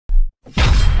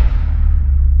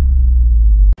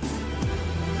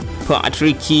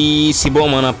Patrick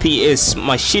Sibomana PS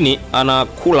mashini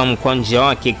anakula mkwanja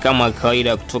wake kama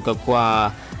kawaida kutoka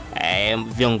kwa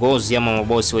viongozi ama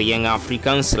mabosi wa Young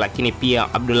Africans, lakini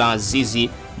pia Abdullah Azizi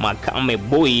Makame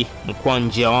Boy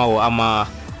mkwanja wao ama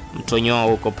mtonyo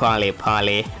wao uko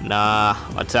pale na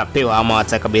watapewa ama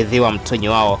watakabidhiwa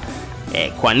mtonyo wao.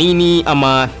 Kwa nini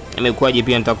ama imekuwaje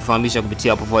pia nitakufahamisha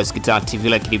kupitia hapo voicekitaatv.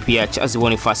 Lakini pia Chazi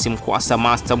Boniface Mkwasa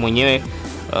Master mwenyewe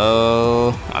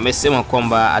amesema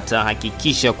kwamba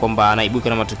atahakikisha kwamba anaibuka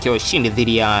na matokeo ushindi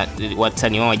dhidi ya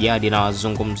watani wao jadi, na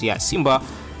wazungumzia Simba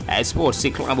Sports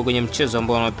Club kwenye mchezo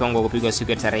ambao unapangwa kupigwa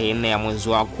siku ya tarehe 4 ya mwezi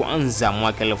wa kwanza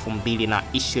mwaka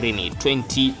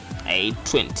 2020.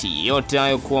 Yote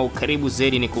hayo kwa ukaribu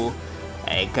zaidi ni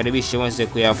kukaribisha uweze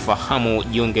kuyafahamu.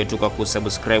 Jiunge tu kwa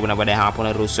kusubscribe, na baada ya hapo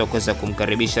naruhusiwa kuweza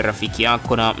kumkaribisha rafiki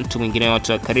yako na mtu mwingine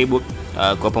wote wa karibu,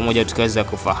 kwa pamoja tukaweza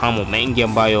kufahamu mengi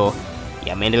ambayo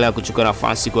yameendelea kuchukua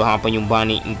nafasi kwa hapa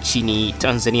nyumbani nchini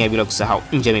Tanzania, bila kusahau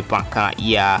nje ya mipaka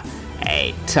ya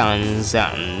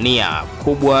Tanzania.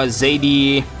 Kubwa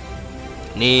zaidi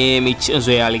ni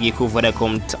michezo ya ligi kuu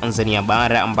Vodacom Tanzania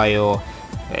bara ambayo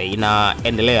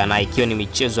inaendelea, na ikiwa ni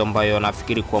michezo ambayo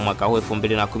nafikiri kwa mwaka huu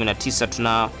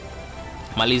 2019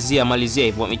 tunamalizia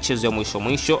hivyo michezo ya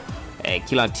mwisho,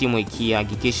 kila timu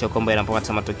ikihakikisha kwamba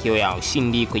inapata matokeo ya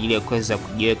ushindi kwa ajili ya kuweza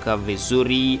kujiweka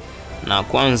vizuri na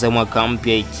kwanza mwaka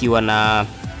mpya ikiwa na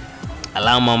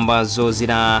alama ambazo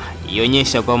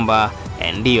zinaionyesha kwamba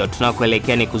ndio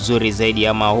tunakoelekea ni kuzuri zaidi,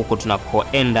 ama huko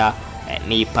tunakoenda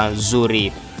ni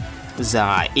pazuri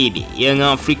zaidi. Young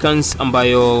Africans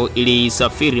ambayo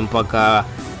ilisafiri mpaka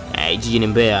jijini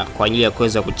Mbeya kwa ajili ya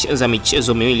kuweza kucheza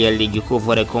michezo miwili ya ligi kuu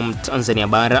Vodacom Tanzania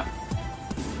bara,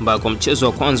 ambako mchezo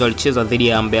wa kwanza walicheza dhidi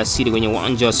ya Mbeya City kwenye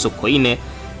uwanja wa Sokoine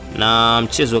na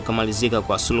mchezo ukamalizika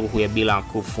kwa suluhu ya bila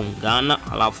kufungana.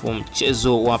 Alafu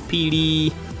mchezo wa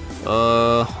pili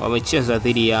wamecheza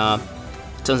dhidi ya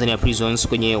Tanzania Prisons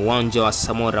kwenye uwanja wa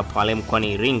Samora pale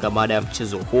mkoani Iringa, baada ya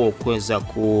mchezo huo kuweza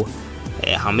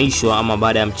kuhamishwa ama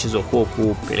baada ya mchezo huo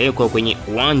kupelekwa kwenye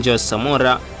uwanja wa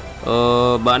Samora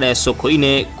baada ya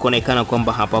Sokoine kuonekana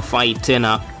kwamba hapafai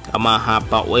tena ama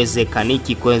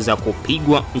hapawezekaniki kuweza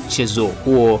kupigwa mchezo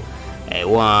huo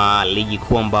wa ligi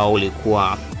kuu ambao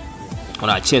ulikuwa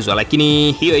unachezwa.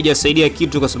 Lakini hiyo haijasaidia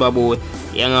kitu, kwa sababu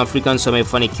Young Africans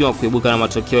wamefanikiwa kuibuka na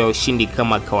matokeo ya ushindi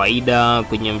kama kawaida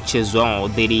kwenye mchezo wao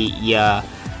dhidi ya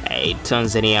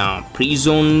Tanzania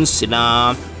Prisons,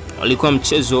 na ulikuwa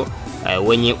mchezo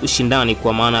wenye ushindani,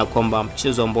 kwa maana ya kwamba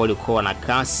mchezo ambao ulikuwa na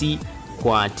kasi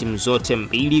kwa timu zote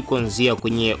mbili, kuanzia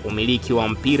kwenye umiliki wa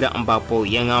mpira ambapo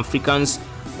Young Africans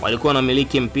walikuwa na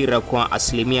miliki mpira kwa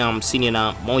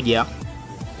 51%,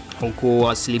 huku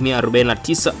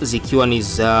 49% zikiwa ni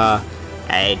za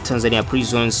Tanzania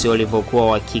Prisons walivyokuwa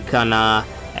wakikana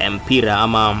mpira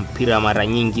ama mpira mara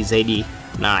nyingi zaidi,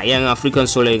 na Young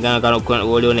Africans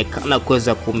walionekana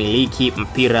kuweza kumiliki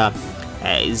mpira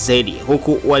zaidi,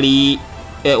 huku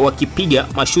wakipiga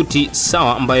mashuti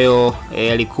sawa ambayo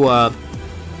yalikuwa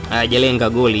hayajalenga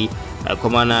goli, kwa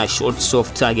maana shots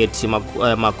off target,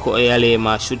 yale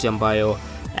mashuti ambayo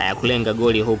kulenga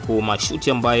goli, huku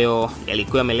mashuti ambayo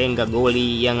yalikuwa yamelenga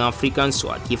goli Young Africans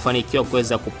wakifanikiwa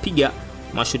kuweza kupiga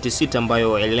mashuti 6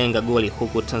 ambayo yalilenga goli,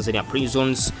 huku Tanzania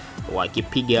Prisons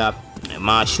wakipiga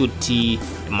mashuti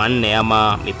 4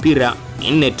 ama mipira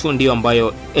 4 tu ndio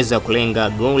ambayo iweza kulenga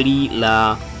goli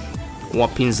la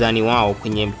wapinzani wao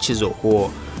kwenye mchezo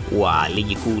huo wa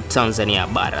ligi kuu Tanzania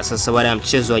bara. Sasa baada ya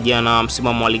mchezo wa jana,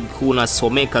 msimamo wa ligi kuu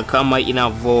unasomeka kama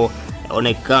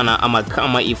inavyoonekana ama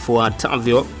kama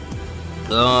ifuatavyo.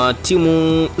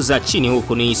 Timu za chini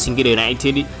huku ni Singida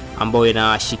United ambao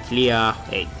inashikilia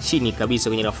chini kabisa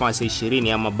kwenye nafasi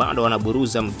 20, ama bado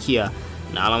wanaburuza mkia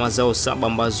na alama zao 7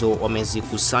 ambazo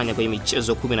wamezikusanya kwenye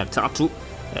michezo 13.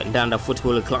 Ndanda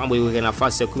Football Club yuko kwenye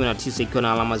nafasi ya 19 ikiwa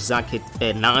na alama zake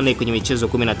 8 kwenye michezo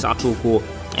 13, huku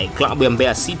klabu ya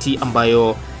Mbeya City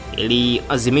ambayo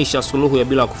iliazimisha suluhu ya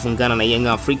bila kufungana na Young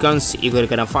Africans iko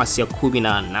katika nafasi ya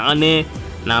 18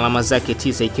 na alama zake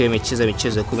 9 ikiwa imecheza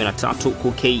michezo 13,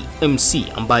 huku KMC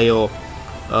ambayo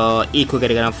iko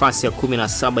katika nafasi ya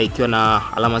 17 ikiwa na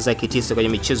alama zake 9 kwenye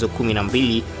michezo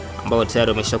 12 ambayo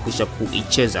tayari wameshakwisha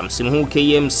kuicheza. Msimu huu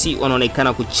KMC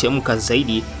wanaonekana kuchemka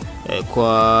zaidi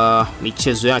kwa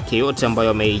michezo yake yote ambayo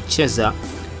wameicheza.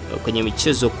 Kwenye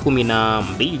michezo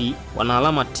 12 wana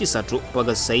alama 9 tu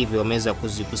mpaka sasa hivi wameweza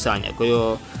kuzikusanya. Kwa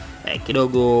hiyo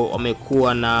kidogo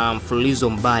wamekuwa na mfululizo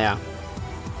mbaya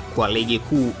kwa ligi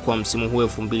kuu kwa msimu huu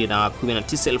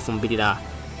 2019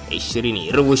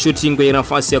 2020. Ruvu Shooting kwenye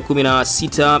nafasi ya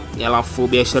 16, alafu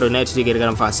Biashara United katika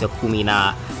nafasi ya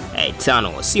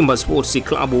 5. Simba Sports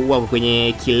Club wako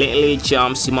kwenye kilele cha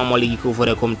msimamo wa ligi kuu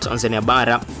Vodacom Tanzania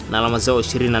bara na alama zao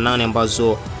 28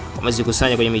 ambazo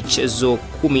wamezikusanya kwenye michezo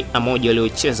 11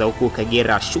 waliocheza, huku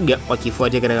Kagera Sugar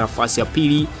wakifuatia katika nafasi ya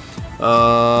pili.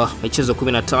 Michezo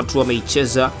 13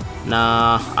 wameicheza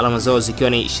na alama zao zikiwa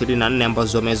ni 24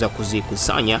 ambazo wameweza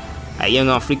kuzikusanya. Young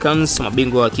Africans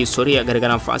mabingwa wa kihistoria katika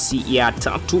nafasi ya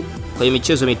 3 kwenye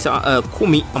michezo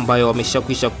 10 ambayo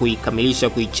wameshakwisha kuikamilisha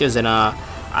kuicheza na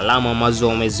alama ambazo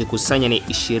wamezikusanya ni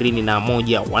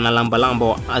 21. Wanalambalamba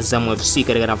wa Azam FC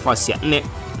katika nafasi ya 4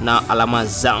 na alama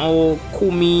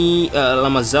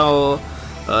zao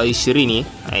 20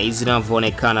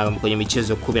 zinavyoonekana kwenye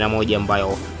michezo 11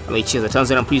 ambayo wameicheza.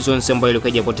 Tanzania Prisons ambayo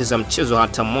ilikuwa hajapoteza mchezo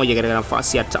hata mmoja katika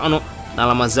nafasi ya 5 na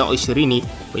alama zao 20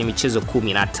 kwenye michezo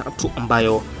 13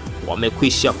 ambayo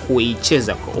wamekwisha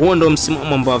kuicheza. Huo ndio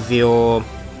msimamo ambavyo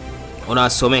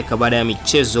unasomeka baada ya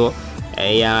michezo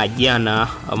ya jana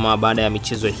ama baada ya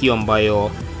michezo hiyo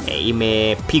ambayo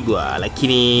imepigwa,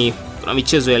 lakini kuna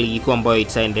michezo ya ligi kuu ambayo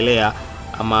itaendelea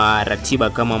ama ratiba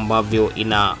kama ambavyo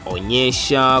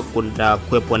inaonyesha. Kuna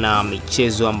kuwepo na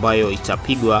michezo ambayo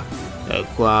itapigwa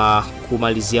kwa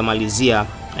kumalizia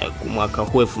mwaka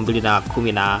huu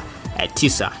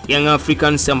 2019. Young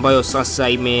Africans ambayo sasa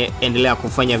imeendelea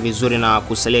kufanya vizuri na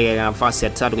kusalia katika nafasi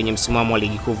ya 3 kwenye msimamo wa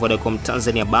ligi kuu Vodacom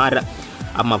Tanzania bara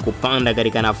ama kupanda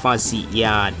katika nafasi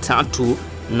ya 3,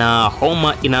 na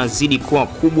homa inazidi kuwa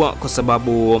kubwa kwa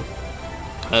sababu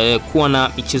kuwa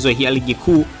na michezo hii ya ligi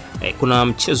kuu. Kuna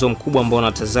mchezo mkubwa ambao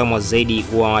unatazamwa zaidi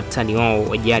wa watani wao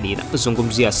wa jadi, na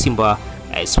kuzungumzia Simba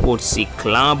Sports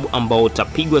Club ambao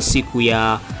utapigwa siku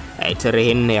ya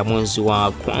tarehe 4 ya mwezi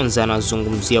wa kwanza,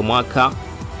 nazungumzia mwaka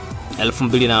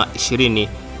 2020,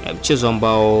 mchezo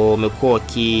ambao umekuwa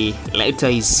ukileta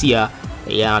hisia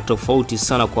ya tofauti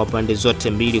sana kwa pande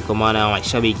zote mbili, kwa maana ya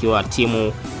mashabiki wa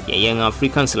timu ya Young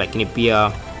Africans lakini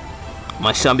pia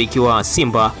mashabiki wa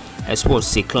Simba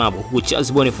Sports Club.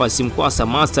 Charles Boniface Mkwasa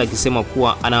Master akisema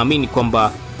kuwa anaamini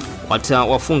kwamba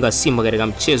watawafunga Simba katika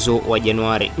mchezo wa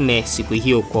Januari 4 siku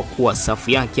hiyo, kwa kuwa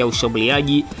safu yake ya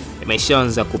ushambuliaji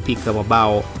imeshaanza kupika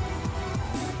mabao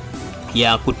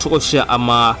ya kutosha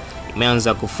ama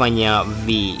imeanza kufanya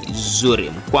vizuri.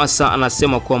 Mkwasa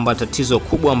anasema kwamba tatizo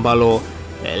kubwa ambalo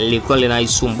lilikuwa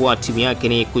linaisumbua timu yake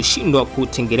ni kushindwa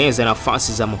kutengeneza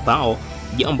nafasi za mabao,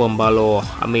 jambo ambalo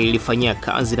amelifanyia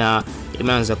kazi na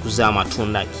imeanza kuzaa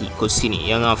matunda kikosini.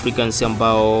 Young Africans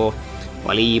ambao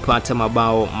walipata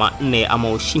mabao 4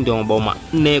 ama ushindi wa mabao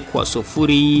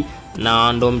 4-0,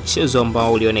 na ndo mchezo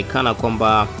ambao ulionekana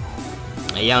kwamba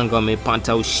Yanga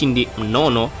wamepata ushindi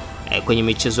mnono kwenye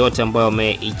michezo yote ambayo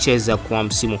wameicheza kwa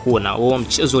msimu huu, na huo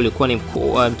mchezo ulikuwa ni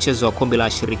mchezo wa kombe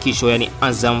la shirikisho, yani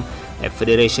Azam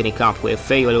Federation Cup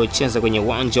FA, waliocheza kwenye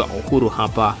uwanja wa Uhuru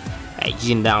hapa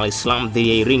jijini Dar es Salaam dhidi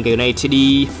ya Iringa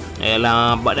United.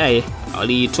 La baadaye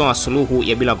walitoa suluhu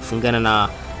ya bila kufungana na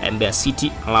Mbeya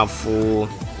City, alafu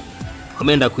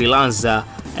wameenda kuilaza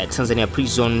Tanzania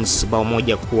Prisons bao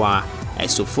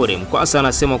 1-0. Mkwasa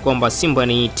anasema kwamba Simba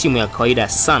ni timu ya kawaida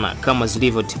sana kama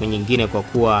zilivyo timu nyingine, kwa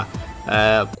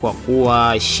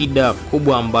kuwa shida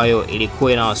kubwa ambayo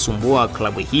ilikuwa inawasumbua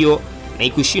klabu hiyo na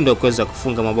ikushindwa kuweza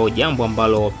kufunga mabao, jambo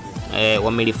ambalo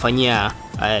wamelifanyia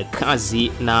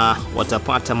kazi na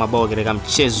watapata mabao katika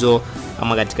mchezo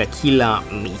ama katika kila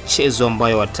michezo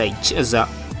ambayo wataicheza,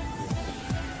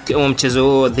 kama mchezo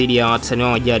huo dhidi ya watani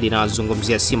wao jadi, na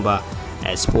zungumzia Simba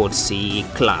Sports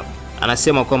Club.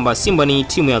 Anasema kwamba Simba ni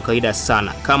timu ya kawaida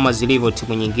sana kama zilivyo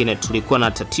timu nyingine. Tulikuwa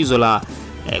na tatizo la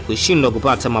kushindwa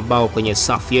kupata mabao kwenye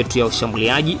safu yetu ya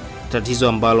ushambuliaji, tatizo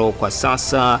ambalo kwa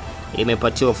sasa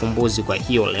limepatiwa ufumbuzi. Kwa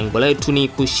hiyo lengo letu ni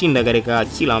kushinda katika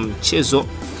kila mchezo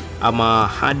ama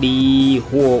hadi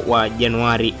huo wa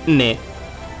Januari 4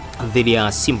 dhidi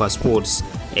ya Simba Sports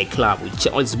Club.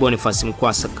 Charles Boniface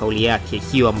Mkwasa, kauli yake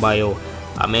hiyo ambayo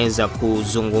ameweza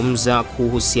kuzungumza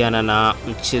kuhusiana na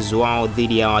mchezo wao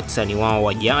dhidi ya watani wao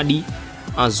wa jadi,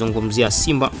 azungumzia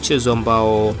Simba, mchezo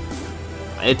ambao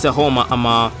leta homa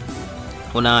ama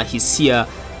una hisia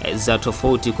za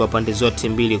tofauti kwa pande zote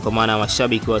mbili, kwa maana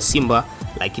mashabiki wa Simba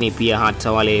lakini pia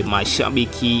hata wale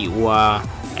mashabiki wa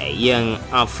Young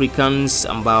Africans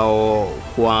ambao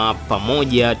kwa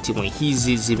pamoja timu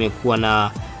hizi zimekuwa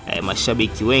na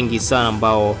mashabiki wengi sana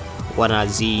ambao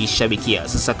wanazishabikia.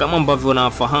 Sasa kama ambavyo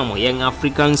unafahamu, Young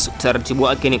Africans taratibu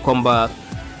wake ni kwamba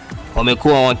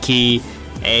wamekuwa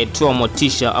wakitoa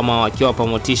motisha ama wakiwapa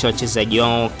motisha wachezaji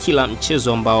wao kila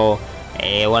mchezo ambao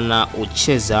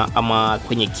wanaucheza ama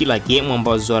kwenye kila game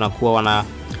ambazo wanakuwa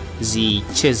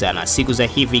wanazicheza, na siku za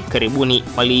hivi karibuni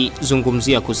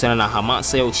walizungumzia kuhusiana na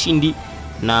hamasa ya ushindi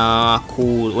na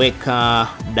kuweka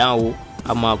dau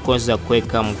ama kuweza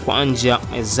kuweka mkwanja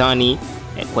mezani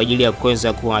kwa ajili ya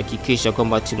kuweza kuhakikisha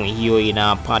kwamba timu hiyo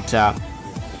inapata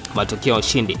matokeo ya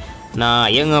ushindi. Na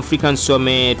Young Africans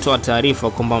wametoa taarifa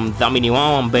kwamba mdhamini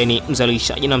wao ambaye ni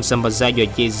mzalishaji na msambazaji wa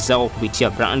jezi zao kupitia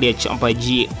brand ya chapa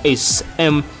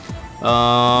GSM,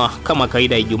 kama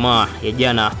kawaida Ijumaa ya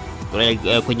jana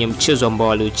kwenye mchezo ambao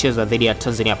waliocheza dhidi ya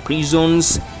Tanzania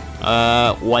Prisons,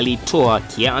 walitoa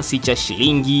kiasi cha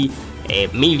shilingi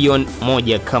milioni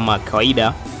 1 kama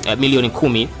kawaida, milioni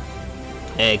 10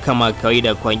 kama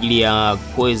kawaida kwa ajili ya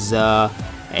kuweza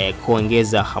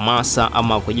kuongeza hamasa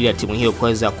ama kwa ajili ya timu hiyo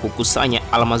kuweza kukusanya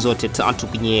alama zote 3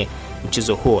 kwenye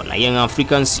mchezo huo. Na Young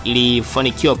Africans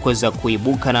ilifanikiwa kuweza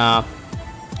kuibuka na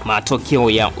matokeo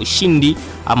ya ushindi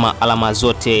ama alama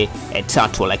zote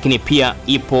 3, lakini pia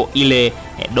ipo ile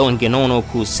Donge Nono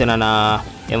kuhusiana na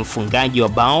mfungaji wa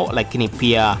bao, lakini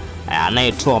pia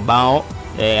anayetoa bao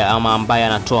ama ambaye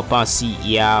anatoa pasi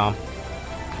ya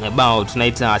bao,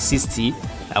 tunaita assist,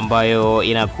 ambayo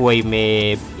inakuwa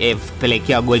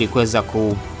imepelekea goli kuweza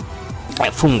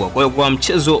kufungwa. Kwa hiyo kwa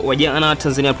mchezo wa jana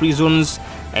Tanzania Prisons,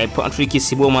 Patrick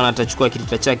Sibomana atachukua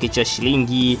kitita chake cha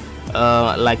shilingi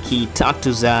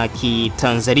 300,000 za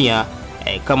Kitanzania,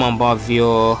 kama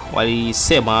ambavyo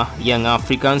walisema Young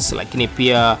Africans, lakini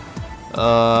pia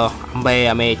ambaye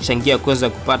amechangia kuweza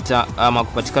kupata ama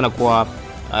kupatikana kwa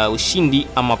ushindi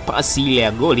ama pasi ile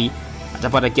ya goli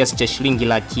atapata kiasi cha shilingi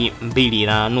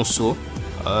 250,000.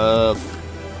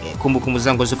 Kumbukumbu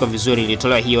zangu ziko vizuri,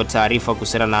 ilitolewa hiyo taarifa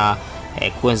kuhusiana na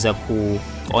kuweza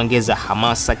kuongeza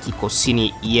hamasa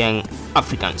kikosini Young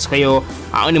Africans. Kwa hiyo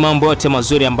hao ni mambo yote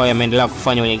mazuri ambayo yameendelea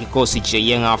kufanywa kwenye kikosi cha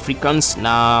Young Africans,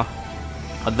 na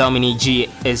wadhamini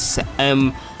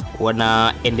GSM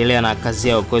wanaendelea na kazi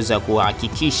yao kuweza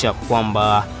kuhakikisha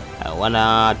kwamba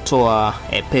wanatoa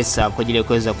pesa kwa ajili ya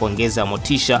kuweza kuongeza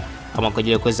motisha ama kwa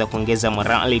ajili ya kuweza kuongeza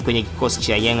morali kwenye kikosi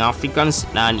cha Young Africans,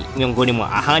 na ni miongoni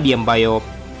mwa ahadi ambayo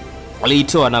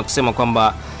waliitoa na kusema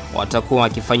kwamba watakuwa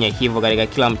wakifanya hivyo katika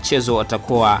kila mchezo.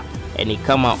 Watakuwa ni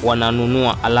kama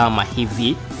wananunua alama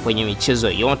hivi kwenye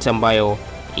michezo yote ambayo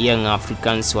Young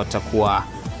Africans watakuwa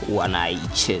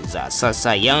wanaicheza.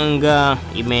 Sasa Yanga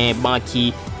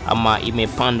imebaki ama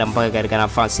imepanda mpaka katika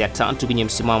nafasi ya 3 kwenye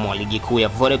msimamo wa ligi kuu ya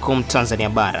Vodacom Tanzania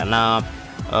bara, na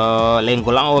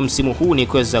lengo lao msimu huu ni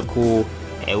kuweza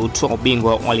kutoa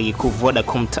ubingwa wa ligi kuu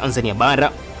Vodacom Tanzania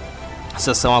bara.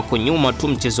 Sasa wako nyuma tu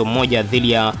mchezo mmoja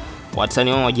dhidi ya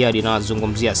watani wao jadi, na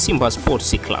wazungumzia Simba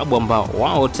Sports Club ambao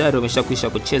wao tayari wameshakwisha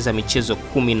kucheza michezo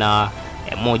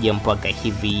 11 mpaka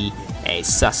hivi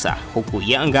sasa, huku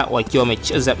Yanga wakiwa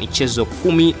wamecheza michezo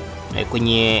 10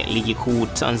 kwenye ligi kuu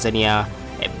Tanzania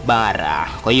bara.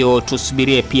 Kwa hiyo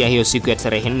tusubirie pia hiyo siku ya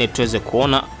tarehe 4 tuweze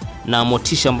kuona na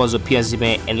motisha ambazo pia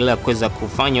zimeendelea kuweza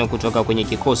kufanywa kutoka kwenye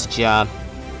kikosi cha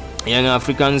Young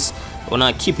Africans.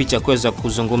 Una kipi cha kuweza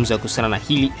kuzungumza kuhusiana na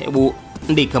hili? Hebu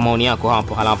andika maoni yako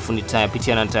hapo, halafu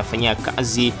nitayapitia na nitafanyia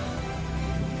kazi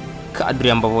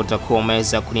kadri ambavyo utakuwa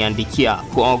umeweza kuniandikia.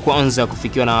 Kwa kwanza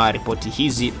kufikiwa na ripoti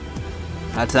hizi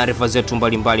na taarifa zetu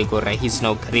mbalimbali kwa rahisi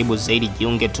na ukaribu zaidi,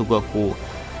 jiunge tu kwa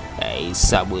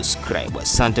subscribe.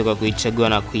 Asante kwa kuichagua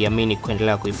na kuiamini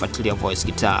kuendelea kuifuatilia Voice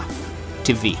Kitaa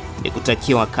TV.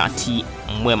 Nikutakia wakati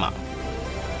mwema.